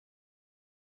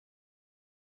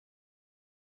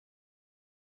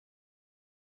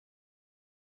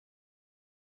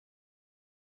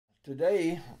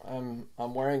Today, I'm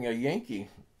wearing a Yankee,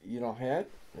 hat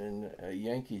and a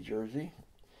Yankee jersey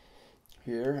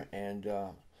here, and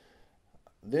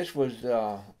this was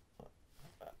a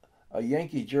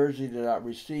Yankee jersey that I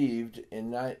received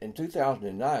in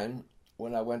 2009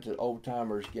 when I went to the Old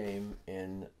Timers game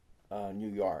in New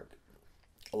York,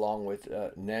 along with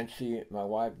Nancy, my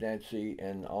wife Nancy,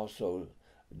 and also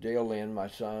Dale Lynn, my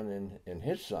son, and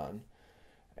his son,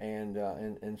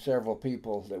 and several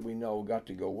people that we know got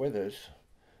to go with us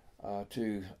uh,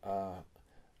 to uh,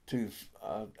 to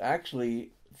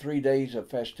actually 3 days of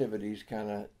festivities,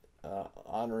 kind of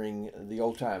honoring the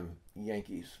old time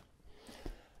Yankees.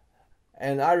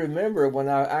 And I remember when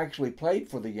I actually played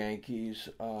for the Yankees,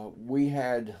 we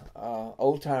had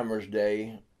Old Timers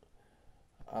Day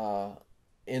uh,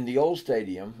 in the old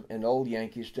stadium, in old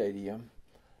Yankee Stadium,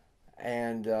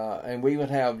 and we would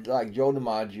have like Joe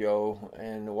DiMaggio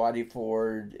and Whitey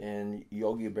Ford and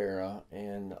Yogi Berra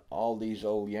and all these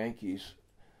old Yankees,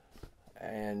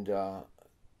 and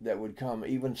that would come.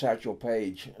 Even Satchel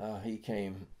Paige, he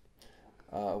came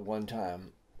one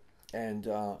time, and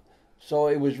so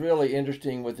it was really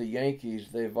interesting with the Yankees.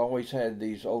 They've always had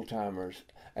these old timers,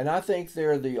 and I think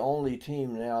they're the only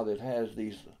team now that has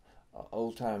these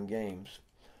old time games.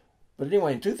 But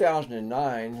anyway, in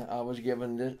 2009, I was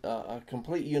given a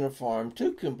complete uniform,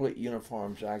 two complete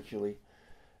uniforms actually,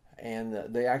 and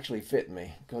they actually fit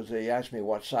me because they asked me,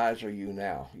 "What size are you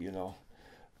now?"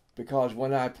 Because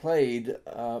when I played,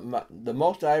 the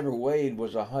most I ever weighed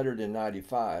was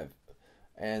 195,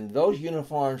 and those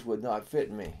uniforms would not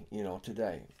fit me,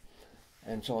 today.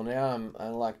 And so now I'm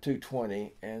like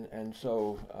 220, and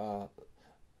so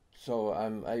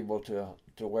I'm able to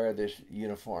wear this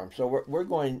uniform. So we're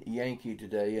going Yankee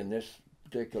today in this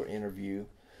particular interview.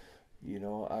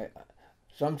 I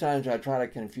sometimes I try to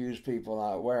confuse people.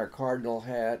 I wear a Cardinal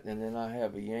hat and then I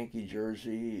have a Yankee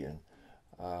jersey, and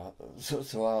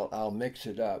so I'll mix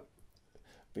it up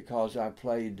because I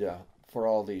played for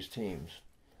all these teams.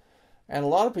 And a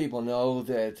lot of people know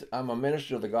that I'm a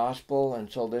minister of the gospel,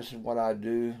 and so this is what I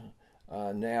do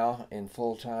now in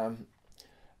full time.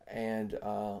 And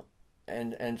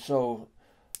so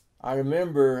I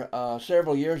remember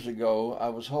several years ago I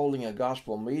was holding a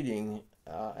gospel meeting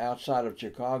outside of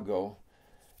Chicago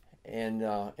in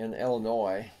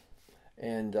Illinois,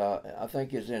 and I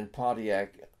think it's in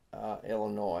Pontiac,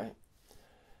 Illinois.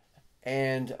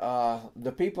 And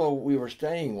the people we were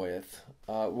staying with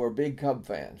were big Cub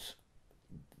fans,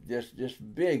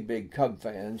 just big Cub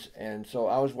fans. And so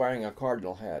I was wearing a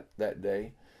Cardinal hat that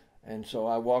day, and so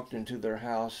I walked into their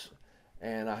house,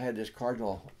 and I had this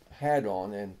Cardinal hat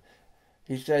on, and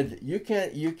he said, "You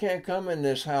can't come in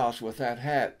this house with that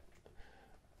hat."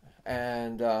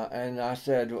 And I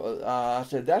said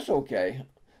that's okay.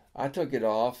 I took it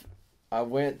off. I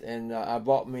went and I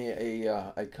bought me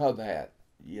a Cub hat.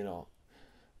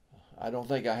 I don't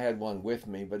think I had one with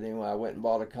me, but anyway, I went and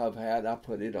bought a Cub hat. And I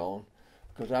put it on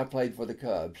because I played for the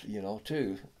Cubs,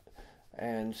 too,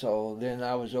 and so then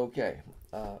I was okay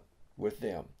with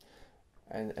them.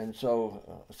 And so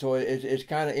it's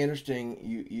kind of interesting.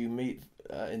 You meet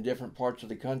in different parts of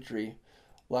the country.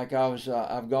 Like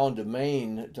I've gone to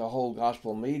Maine to hold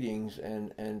gospel meetings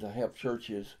and to help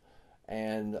churches,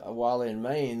 and while in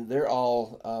Maine, they're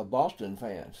all Boston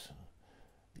fans.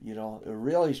 They're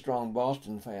really strong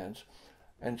Boston fans,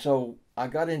 and so I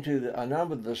got into a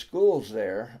number of the schools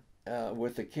there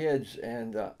with the kids,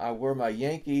 and I wear my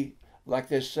Yankee, like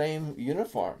this same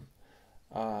uniform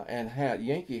and hat,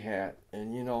 Yankee hat,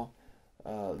 and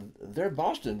they're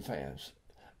Boston fans,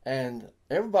 and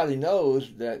everybody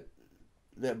knows that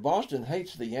Boston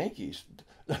hates the Yankees,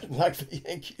 like the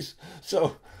Yankees.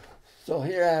 So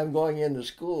here I am going into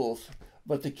schools,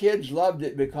 but the kids loved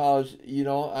it because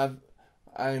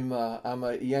I'm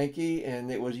a Yankee,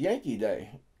 and it was Yankee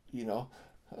Day, you know,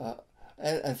 uh,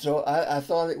 and so I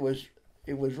thought it was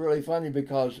really funny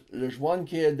because there's one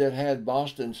kid that had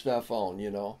Boston stuff on,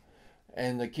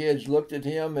 and the kids looked at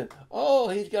him and, oh,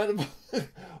 he's got a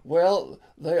well,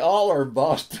 they all are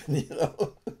Boston,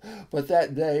 but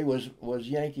that day was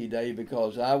Yankee Day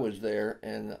because I was there,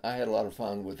 and I had a lot of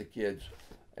fun with the kids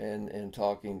and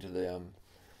talking to them.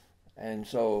 And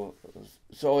so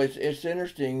it's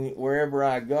interesting wherever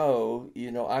I go,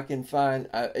 I can find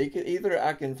either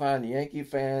I can find Yankee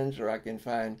fans, or I can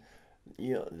find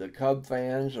the Cub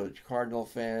fans or Cardinal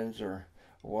fans or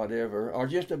whatever, or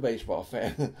just a baseball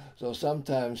fan. So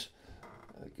sometimes,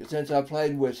 since I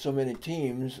played with so many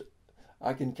teams,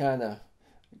 I can kind of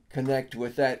connect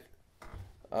with that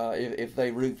if they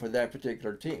root for that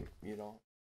particular team.